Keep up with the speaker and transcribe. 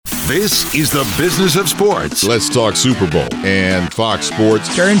This is the business of sports. Let's talk Super Bowl and Fox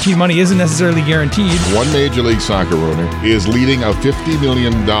Sports. Guaranteed money isn't necessarily guaranteed. One Major League Soccer owner is leading a $50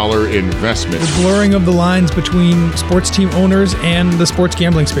 million investment. The blurring of the lines between sports team owners and the sports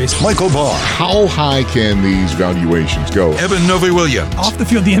gambling space. Michael Barr. How high can these valuations go? Eben Novy-Williams. Off the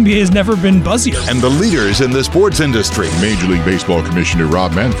field, the NBA has never been buzzier. And the leaders in the sports industry. Major League Baseball Commissioner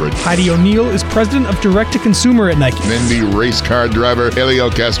Rob Manfred. Heidi O'Neill is president of direct-to-consumer at Nike. And then the race car driver, Helio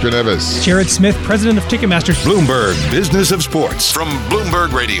Castroneves. Jared Smith, president of Ticketmaster. Bloomberg Business of Sports from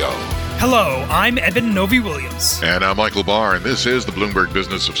Bloomberg Radio. Hello, I'm Eben Novy-Williams. And I'm Michael Barr, and this is the Bloomberg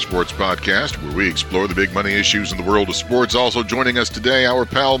Business of Sports podcast, where we explore the big money issues in the world of sports. Also joining us today, our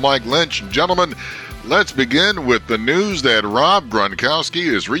pal Mike Lynch. Gentlemen, let's begin with the news that Rob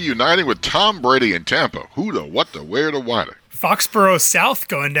Gronkowski is reuniting with Tom Brady in Tampa. Who the, what the, where the, why the. Foxborough South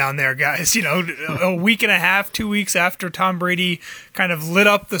going down there, guys. You know, a week and a half, 2 weeks after Tom Brady kind of lit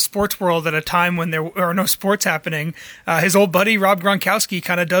up the sports world at a time when there are no sports happening, his old buddy Rob Gronkowski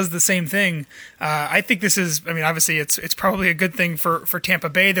kind of does the same thing. I think this is, I mean, obviously it's probably a good thing for Tampa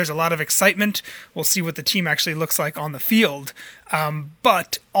Bay. There's a lot of excitement. We'll see what the team actually looks like on the field.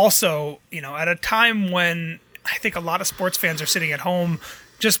 But also, you know, at a time when I think a lot of sports fans are sitting at home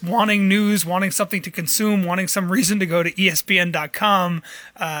just wanting news, wanting something to consume, wanting some reason to go to ESPN.com.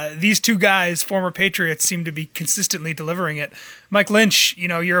 These two guys, former Patriots, seem to be consistently delivering it. Mike Lynch, you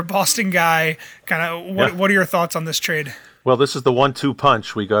know, you're a Boston guy. Kind of, what are your thoughts on this trade? Well, this is the 1-2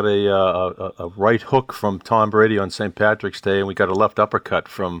 punch. We got a right hook from Tom Brady on St. Patrick's Day, and we got a left uppercut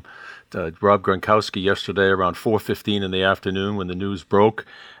from Rob Gronkowski yesterday around 4:15 in the afternoon when the news broke.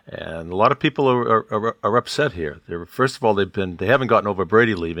 And a lot of people are upset here. First of all, they haven't gotten over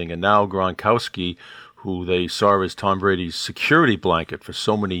Brady leaving, and now Gronkowski, who they saw as Tom Brady's security blanket for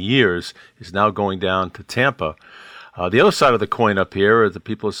so many years, is now going down to Tampa. The other side of the coin up here are the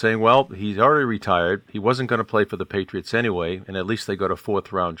people are saying, well, he's already retired. He wasn't going to play for the Patriots anyway, and at least they got a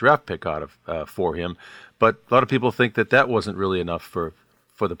fourth-round draft pick out of for him. But a lot of people think that wasn't really enough for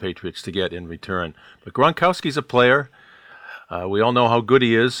the Patriots to get in return. But Gronkowski's a player. We all know how good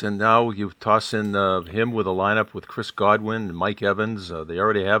he is, and now you toss in him with a lineup with Chris Godwin and Mike Evans. They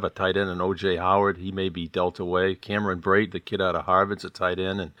already have a tight end in O.J. Howard. He may be dealt away. Cameron Brate, the kid out of Harvard's a tight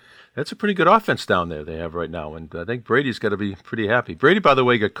end, and that's a pretty good offense down there they have right now, and I think Brady's got to be pretty happy. Brady, by the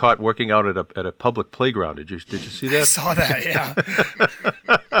way, got caught working out at a public playground. Did you see that? I saw that, yeah.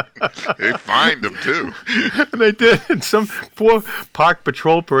 They fined him, too. They did, and some poor park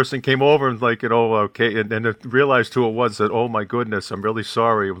patrol person came over and like, okay, and then realized who it was, said, oh my goodness, I'm really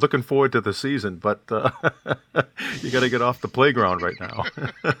sorry. I'm looking forward to the season, but you got to get off the playground right now.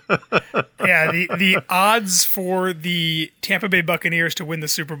 Yeah, the odds for the Tampa Bay Buccaneers to win the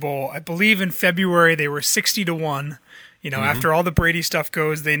Super Bowl, I believe in February they were 60-1. You know, after all the Brady stuff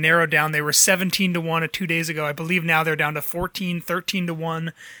goes, they narrowed down. They were 17-1 2 days ago. I believe now they're down to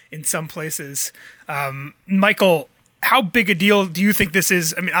 13-1 in some places. Michael, how big a deal do you think this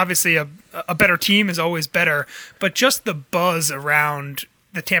is? I mean, obviously a better team is always better, but just the buzz around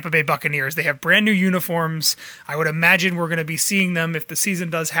the Tampa Bay Buccaneers. They have brand new uniforms. I would imagine we're going to be seeing them if the season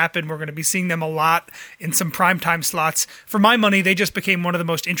does happen. We're going to be seeing them a lot in some primetime slots. For my money, they just became one of the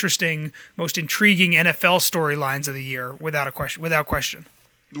most interesting, most intriguing NFL storylines of the year, without question.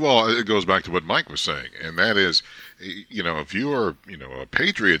 Well, it goes back to what Mike was saying, and that is, you know, if you are, you know, a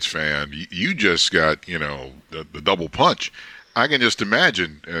Patriots fan, you just got, you know, the double punch. I can just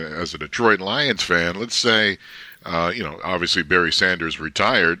imagine, as a Detroit Lions fan, let's say, you know, obviously Barry Sanders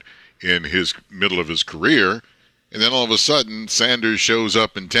retired in his middle of his career, and then all of a sudden Sanders shows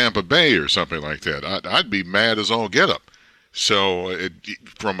up in Tampa Bay or something like that. I'd be mad as all get up. So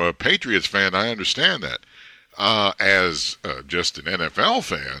from a Patriots fan, I understand that. As just an NFL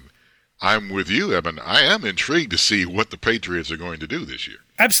fan, I'm with you, Eben. I am intrigued to see what the Patriots are going to do this year.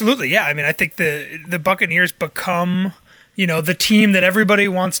 Absolutely, yeah. I mean, I think the Buccaneers become, you know, the team that everybody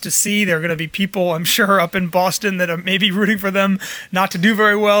wants to see. There are going to be people, I'm sure, up in Boston that are maybe rooting for them not to do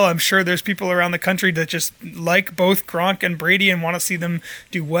very well. I'm sure there's people around the country that just like both Gronk and Brady and want to see them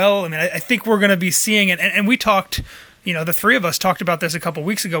do well. I mean, I think we're going to be seeing it. And we talked, you know, the three of us talked about this a couple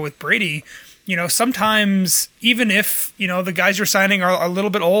weeks ago with Brady. You know, sometimes even if, you know, the guys you're signing are a little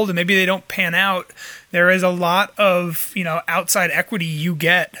bit old and maybe they don't pan out, there is a lot of, you know, outside equity you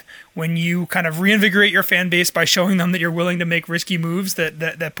get when you kind of reinvigorate your fan base by showing them that you're willing to make risky moves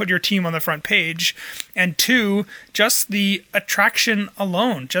that put your team on the front page. And two, just the attraction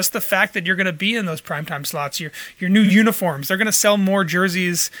alone, just the fact that you're going to be in those primetime slots, your new uniforms, they're going to sell more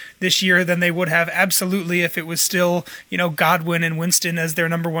jerseys this year than they would have absolutely if it was still, Godwin and Winston as their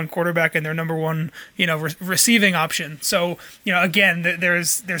number one quarterback and their number one, receiving option. So, again,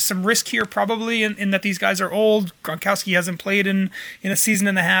 there's some risk here probably in that these guys are old. Gronkowski hasn't played in a season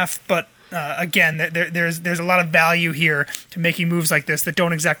and a half, but again, there's a lot of value here to making moves like this that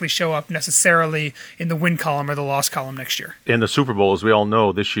don't exactly show up necessarily in the win column or the loss column next year. And the Super Bowl, as we all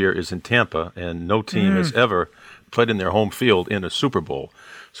know, this year is in Tampa, and no team has ever played in their home field in a Super Bowl.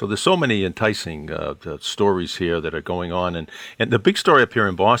 So there's so many enticing stories here that are going on. And the big story up here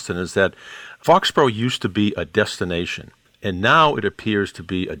in Boston is that Foxborough used to be a destination, and now it appears to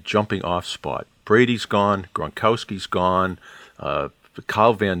be a jumping off spot. Brady's gone, Gronkowski's gone,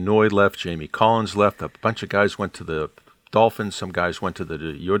 Kyle Van Noy left, Jamie Collins left, a bunch of guys went to the Dolphins, some guys went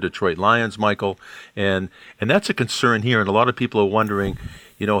to your Detroit Lions, Michael, and that's a concern here. And a lot of people are wondering,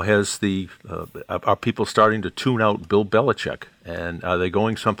 are people starting to tune out Bill Belichick, and are they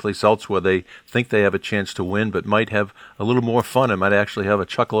going someplace else where they think they have a chance to win, but might have a little more fun and might actually have a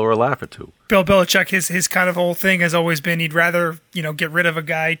chuckle or a laugh or two? Bill Belichick, his kind of whole thing has always been he'd rather get rid of a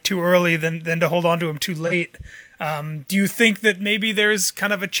guy too early than to hold on to him too late. Do you think that maybe there's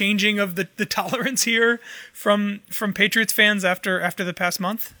kind of a changing of the tolerance here from Patriots fans after the past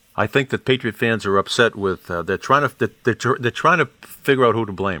month? I think that Patriot fans are upset with they're trying to figure out who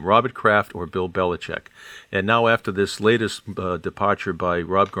to blame, Robert Kraft or Bill Belichick. And now after this latest departure by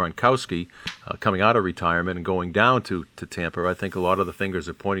Rob Gronkowski, coming out of retirement and going down to Tampa, I think a lot of the fingers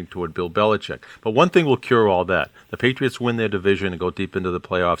are pointing toward Bill Belichick. But one thing will cure all that. The Patriots win their division and go deep into the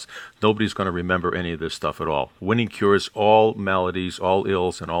playoffs. Nobody's going to remember any of this stuff at all. Winning cures all maladies, all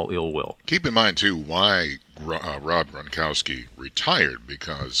ills, and all ill will. Keep in mind, too, why Rob Gronkowski retired,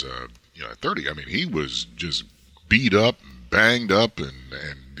 because, at 30, he was just beat up, banged up, and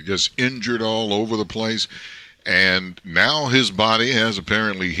just injured all over the place. And now his body has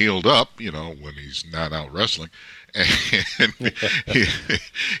apparently healed up, when he's not out wrestling. And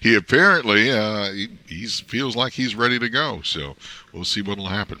he apparently he feels like he's ready to go. So we'll see what will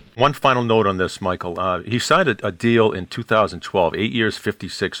happen. One final note on this, Michael. He signed a deal in 2012, 8 years,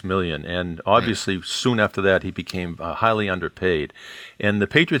 $56 million, and obviously soon after that he became highly underpaid. And the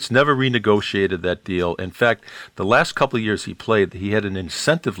Patriots never renegotiated that deal. In fact, the last couple of years he played, he had an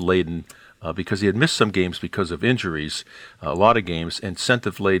incentive-laden because he had missed some games because of injuries, a lot of games,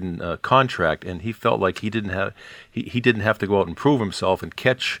 incentive-laden contract, and he felt like he didn't have to go out and prove himself and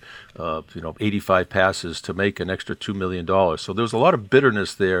catch 85 passes to make an extra $2 million. So there was a lot of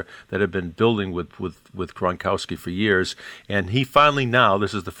bitterness there that had been building with Gronkowski for years, and he finally now,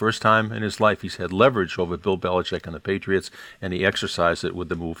 this is the first time in his life he's had leverage over Bill Belichick and the Patriots, and he exercised it with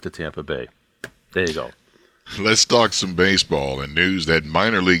the move to Tampa Bay. There you go. Let's talk some baseball, and news that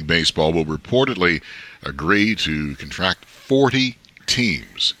minor league baseball will reportedly agree to contract 40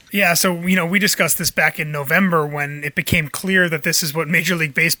 teams. Yeah, so, we discussed this back in November when it became clear that this is what Major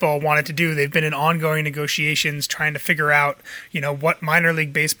League Baseball wanted to do. They've been in ongoing negotiations trying to figure out, what minor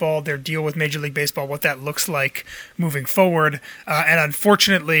league baseball, their deal with Major League Baseball, what that looks like moving forward. And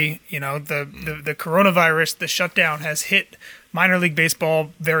unfortunately, the coronavirus, the shutdown has hit minor league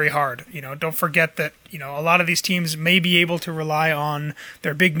baseball very hard. Don't forget that, a lot of these teams may be able to rely on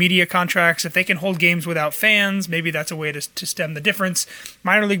their big media contracts. If they can hold games without fans, maybe that's a way to stem the difference.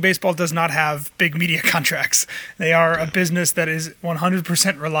 Minor league baseball does not have big media contracts. They are a business that is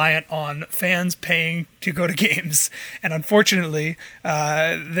 100% reliant on fans paying to go to games. And unfortunately,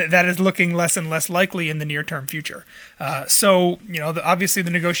 that is looking less and less likely in the near-term future. So, obviously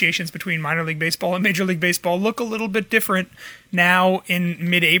the negotiations between minor league baseball and Major League Baseball look a little bit different now in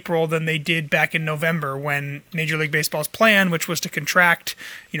mid-April than they did back in November, when Major League Baseball's plan, which was to contract,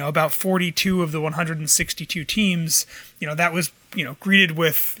 about 42 of the 162 teams, that was, greeted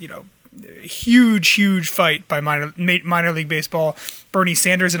with, huge fight by minor league baseball. Bernie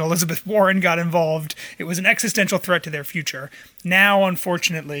Sanders and Elizabeth Warren got involved. It was an existential threat to their future. Now,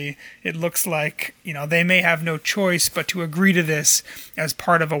 unfortunately, it looks like, they may have no choice but to agree to this as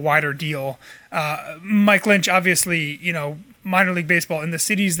part of a wider deal. Mike Lynch, obviously, minor league baseball in the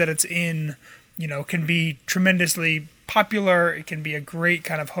cities that it's in, can be tremendously popular. It can be a great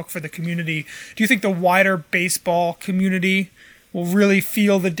kind of hook for the community. Do you think the wider baseball community will really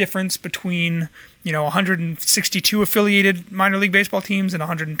feel the difference between, 162 affiliated minor league baseball teams and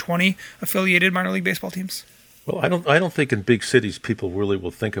 120 affiliated minor league baseball teams? Well, I don't think in big cities people really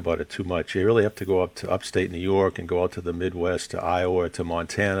will think about it too much. You really have to go up to upstate New York and go out to the Midwest, to Iowa, to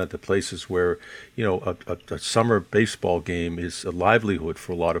Montana, to places where, a summer baseball game is a livelihood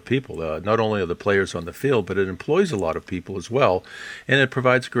for a lot of people. Not only are the players on the field, but it employs a lot of people as well, and it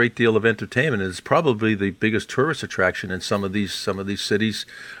provides a great deal of entertainment. It's probably the biggest tourist attraction in some of these cities,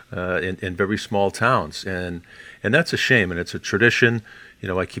 in very small towns, and that's a shame. And it's a tradition.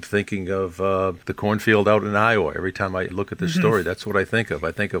 I keep thinking of the cornfield out in Iowa. Every time I look at this story, that's what I think of.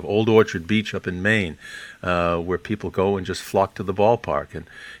 I think of Old Orchard Beach up in Maine, where people go and just flock to the ballpark,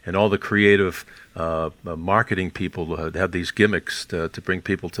 and all the creative marketing people have these gimmicks to bring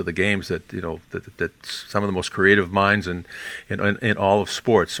people to the games that some of the most creative minds in all of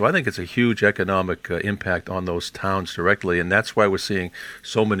sports. So I think it's a huge economic impact on those towns directly, and that's why we're seeing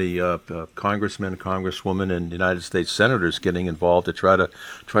so many congressmen, congresswomen, and United States senators getting involved to try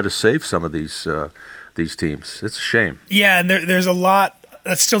to save some of these teams. It's a shame. Yeah, and there's a lot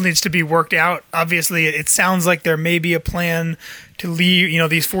that still needs to be worked out. Obviously, it sounds like there may be a plan to leave,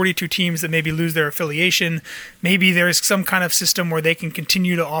 these 42 teams that maybe lose their affiliation. Maybe there's some kind of system where they can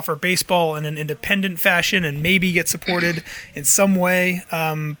continue to offer baseball in an independent fashion and maybe get supported in some way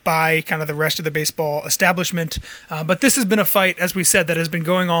by kind of the rest of the baseball establishment. But this has been a fight, as we said, that has been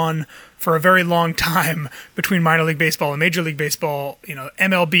going on for a very long time between minor league baseball and Major League Baseball.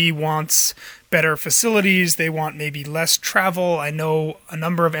 MLB wants better facilities. They want maybe less travel. I know a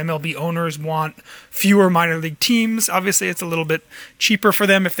number of MLB owners want fewer minor league teams. Obviously, it's a little bit cheaper for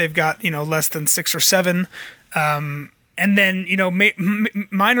them if they've got, less than 6 or 7. And then,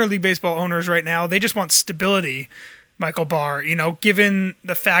 minor league baseball owners right now, they just want stability. Michael Barr, given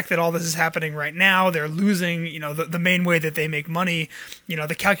the fact that all this is happening right now, they're losing, the main way that they make money.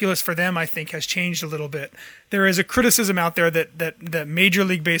 The calculus for them, I think, has changed a little bit. There is a criticism out there that Major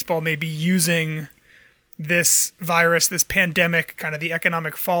League Baseball may be using this virus, this pandemic, kind of the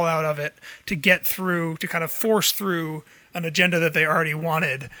economic fallout of it, to get through, to kind of force through an agenda that they already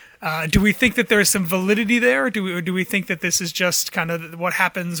wanted. Do we think that there's some validity there? Or do we think that this is just kind of what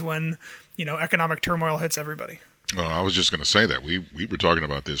happens when, economic turmoil hits everybody? Well, I was just going to say that we were talking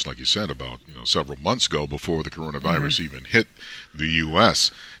about this, like you said, about several months ago before the coronavirus even hit the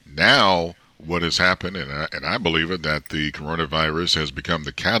U.S. Now, what has happened, and I believe it, that the coronavirus has become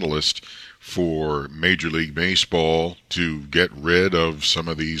the catalyst for Major League Baseball to get rid of some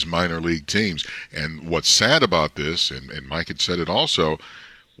of these minor league teams. And what's sad about this, and Mike had said it also,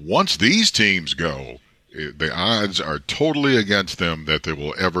 once these teams go, the odds are totally against them that they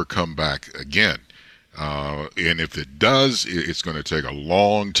will ever come back again. And if it does, it's going to take a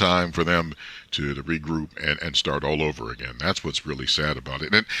long time for them to regroup and start all over again. That's what's really sad about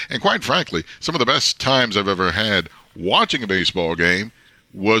it. And quite frankly, some of the best times I've ever had watching a baseball game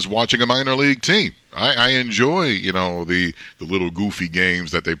was watching a minor league team. I enjoy, the little goofy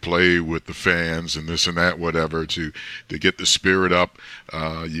games that they play with the fans and this and that, whatever, to get the spirit up.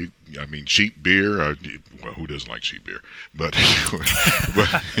 Cheap beer. Well, who doesn't like cheap beer? But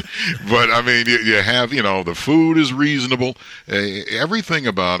but I mean, you have, the food is reasonable. Everything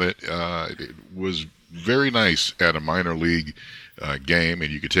about it, it was very nice at a minor league game,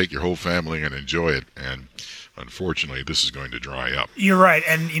 and you could take your whole family and enjoy it. And unfortunately, this is going to dry up. You're right.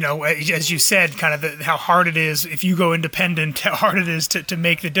 And, as you said, kind of how hard it is if you go independent, how hard it is to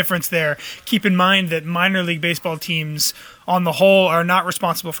make the difference there. Keep in mind that minor league baseball teams on the whole are not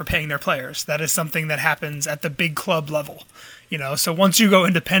responsible for paying their players. That is something that happens at the big club level. So once you go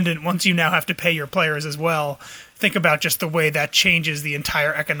independent, once you now have to pay your players as well, think about just the way that changes the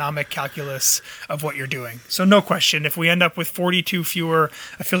entire economic calculus of what you're doing. So no question, if we end up with 42 fewer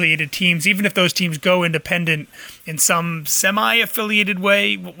affiliated teams, even if those teams go independent in some semi-affiliated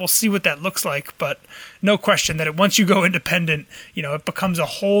way, we'll see what that looks like. But no question that once you go independent, it becomes a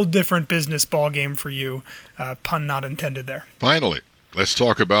whole different business ball game for you. Pun not intended there. Finally, let's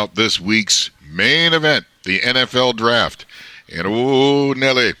talk about this week's main event, the NFL Draft. And oh,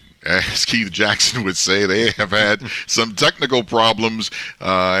 Nelly, as Keith Jackson would say, they have had some technical problems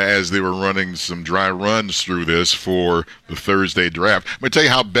as they were running some dry runs through this for the Thursday draft. I'm going to tell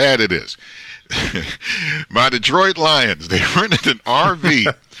you how bad it is. My Detroit Lions, they rented an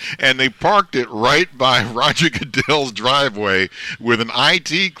RV and they parked it right by Roger Goodell's driveway with an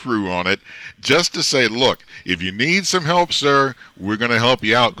IT crew on it just to say, look, if you need some help, sir, we're going to help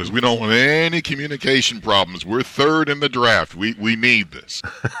you out because we don't want any communication problems. We're third in the draft. We need this.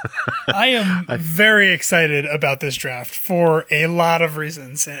 I am very excited about this draft for a lot of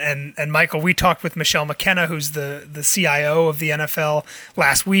reasons. And Michael, we talked with Michelle McKenna, who's the CIO of the NFL,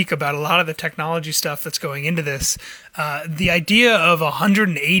 last week about a lot of the technology stuff that's going into this. The idea of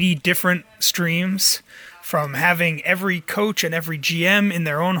 180 different streams from having every coach and every GM in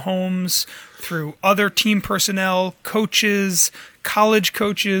their own homes, through other team personnel, coaches, college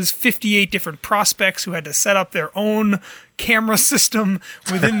coaches, 58 different prospects who had to set up their own camera system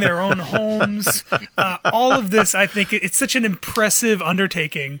within their own homes. All of this, I think it's such an impressive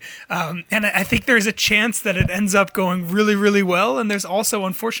undertaking. And I think there's a chance that it ends up going really, really well. And there's also,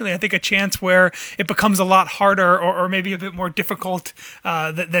 unfortunately, I think a chance where it becomes a lot harder or maybe a bit more difficult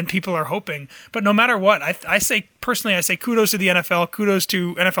than people are hoping. But no matter what, I say kudos to the NFL, kudos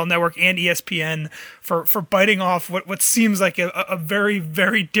to NFL Network and ESPN for biting off what seems like a very,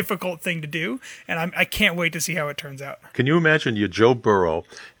 very difficult thing to do. And I can't wait to see how it turns out. Can you imagine you're Joe Burrow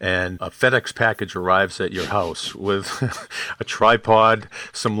and a FedEx package arrives at your house with a tripod,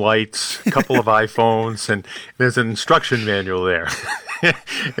 some lights, a couple of iPhones, and there's an instruction manual there.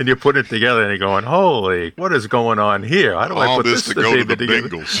 And you put it together and you're going, holy, what is going on here? How do I put this to go to the together?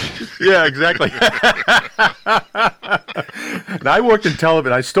 Bengals. Yeah, exactly. Now, I worked in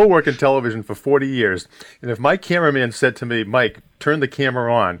television. I still work in television for 40 years. And if my cameraman said to me, Mike, turn the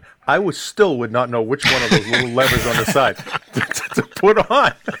camera on, I would not know which one of those little levers on the side to put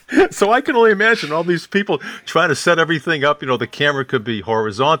on. So I can only imagine all these people trying to set everything up. The camera could be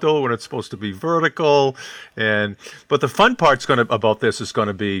horizontal when it's supposed to be vertical. But the fun part about this is going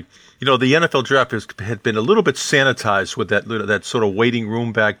to be, the NFL draft had been a little bit sanitized with that sort of waiting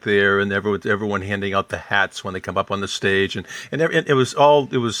room back there, and everyone handing out the hats when they come up on the stage, and it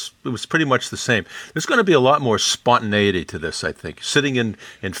was pretty much the same. There's going to be a lot more spontaneity to this, I think. Sitting in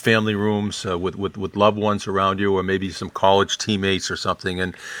family rooms with loved ones around you, or maybe some college teammates or something,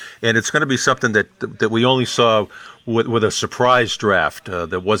 and it's going to be something that we only saw with a surprise draft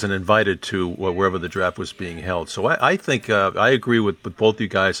that wasn't invited to wherever the draft was being held. So I think I agree with both you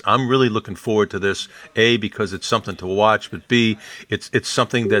guys. I'm really looking forward to this, A, because it's something to watch, but B, it's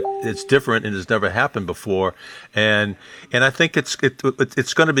something that it's different and has never happened before, and I think it's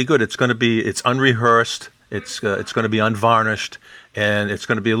going to be good. It's unrehearsed. It's going to be unvarnished, and it's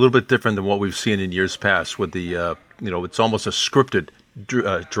going to be a little bit different than what we've seen in years past with the it's almost a scripted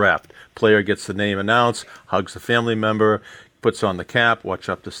draft. Player gets the name announced, hugs the family member, puts on the cap, walks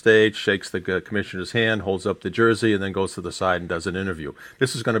up the stage, shakes the commissioner's hand, holds up the jersey, and then goes to the side and does an interview.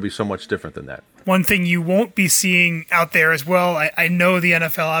 This is going to be so much different than that. One thing you won't be seeing out there as well, I know the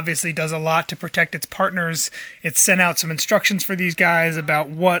NFL obviously does a lot to protect its partners. It's sent out some instructions for these guys about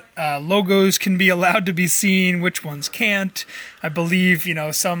what logos can be allowed to be seen, which ones can't. I believe,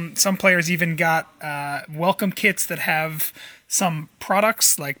 some players even got welcome kits that have some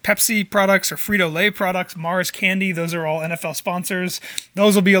products like Pepsi products or Frito-Lay products, Mars Candy. Those are all NFL sponsors.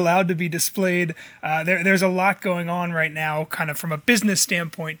 Those will be allowed to be displayed. There's a lot going on right now, kind of from a business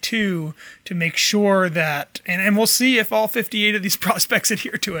standpoint too, to make sure that, and we'll see if all 58 of these prospects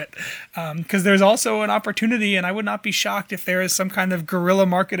adhere to it. Because there's also an opportunity, and I would not be shocked if there is some kind of guerrilla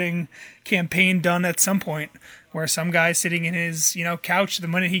marketing campaign done at some point, where some guy sitting in his, couch the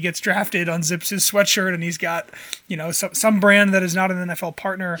minute he gets drafted unzips his sweatshirt and he's got, some brand that is not an NFL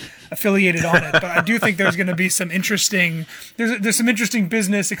partner affiliated on it. But I do think there's going to be some interesting, there's some interesting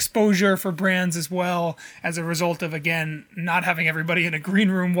business exposure for brands as well as a result of, again, not having everybody in a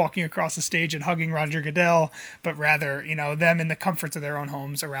green room walking across the stage and hugging Roger Goodell, but rather, them in the comforts of their own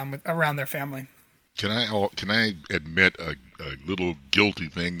homes around their family. Can I admit a little guilty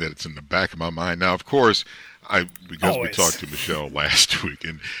thing that's in the back of my mind? Now, of course, because we talked to Michelle last week,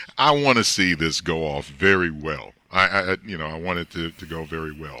 and I want to see this go off very well. I want it to go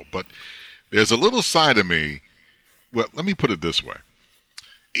very well. But there's a little side of me. Well, let me put it this way.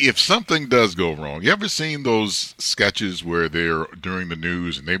 If something does go wrong, you ever seen those sketches where they're during the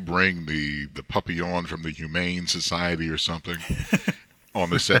news and they bring the puppy on from the Humane Society or something on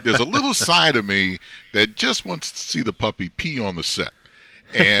the set? There's a little side of me that just wants to see the puppy pee on the set.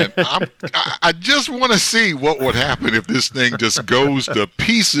 And I just want to see what would happen if this thing just goes to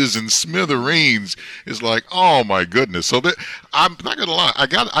pieces and smithereens. It's like, oh my goodness! So I'm not gonna lie, I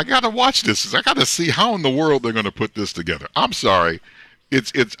got to watch this. I got to see how in the world they're going to put this together. I'm sorry,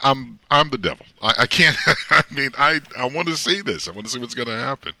 I'm the devil. I can't. I mean, I want to see this. I want to see what's going to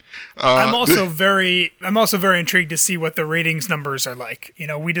happen. I'm also very intrigued to see what the ratings numbers are like.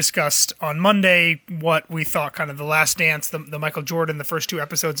 We discussed on Monday what we thought kind of The Last Dance, the Michael Jordan, the first two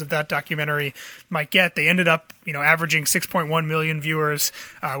episodes of that documentary might get. They ended up, averaging 6.1 million viewers,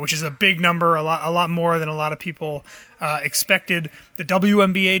 which is a big number, a lot more than a lot of people expected. The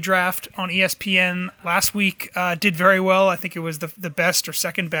WNBA draft on ESPN last week did very well. I think it was the best best or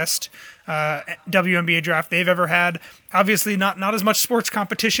second best WNBA draft they've ever had. Obviously, not as much sports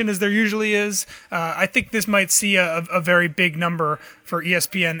competition as there usually is. I think this might see a very big number for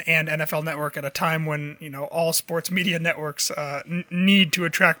ESPN and NFL Network at a time when all sports media networks need to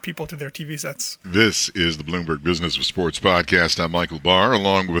attract people to their TV sets. This is the Bloomberg Business of Sports podcast. I'm Michael Barr,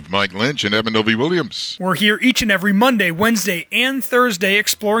 along with Mike Lynch and Eben Novy-Williams. We're here each and every Monday, Wednesday, and Thursday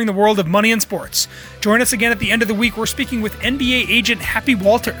exploring the world of money and sports. Join us again at the end of the week. We're speaking with NBA agent Happy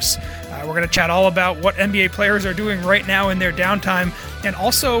Walters. We're going to chat all about what NBA players are doing right now in their downtime, and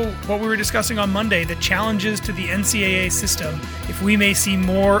also what we were discussing on Monday, the challenges to the NCAA system if we may see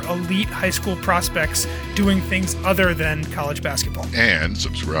more elite high school prospects doing things other than college basketball. And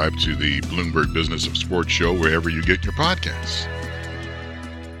subscribe to the Bloomberg Business of Sports show wherever you get your podcasts.